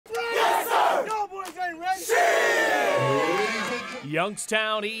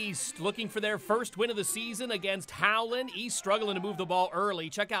Youngstown East looking for their first win of the season against Howland. East struggling to move the ball early.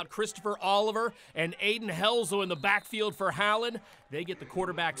 Check out Christopher Oliver and Aiden Helzo in the backfield for Howland. They get the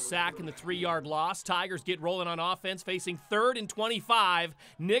quarterback sack in the 3-yard loss. Tigers get rolling on offense, facing 3rd and 25.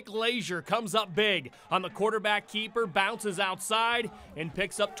 Nick Leisure comes up big on the quarterback keeper, bounces outside, and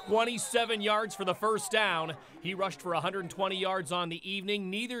picks up 27 yards for the first down. He rushed for 120 yards on the evening.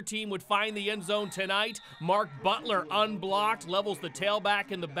 Neither team would find the end zone tonight. Mark Butler unblocked, levels the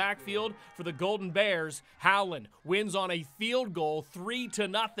tailback in the backfield for the Golden Bears. Howland wins on a field goal,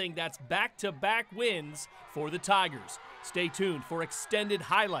 3-0. That's back-to-back wins for the Tigers. Stay tuned for extended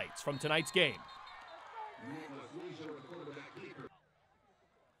highlights from tonight's game.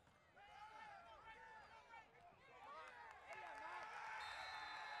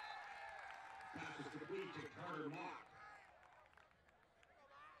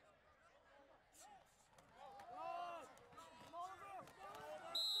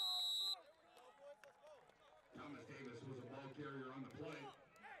 Carrier on the play.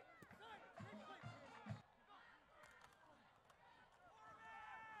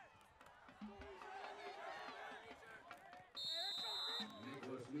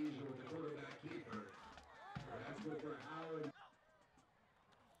 Nicholas Leisure with the quarterback keeper. That's good for Howland.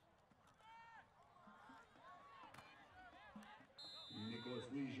 Nicholas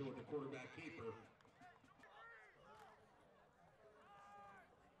Leisure with the quarterback keeper.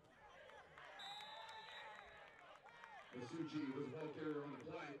 Suchi was ball carrier on the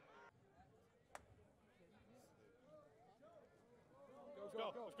play. Let's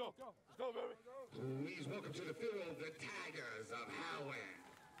go, baby. Please welcome to the field the Tigers of Howland.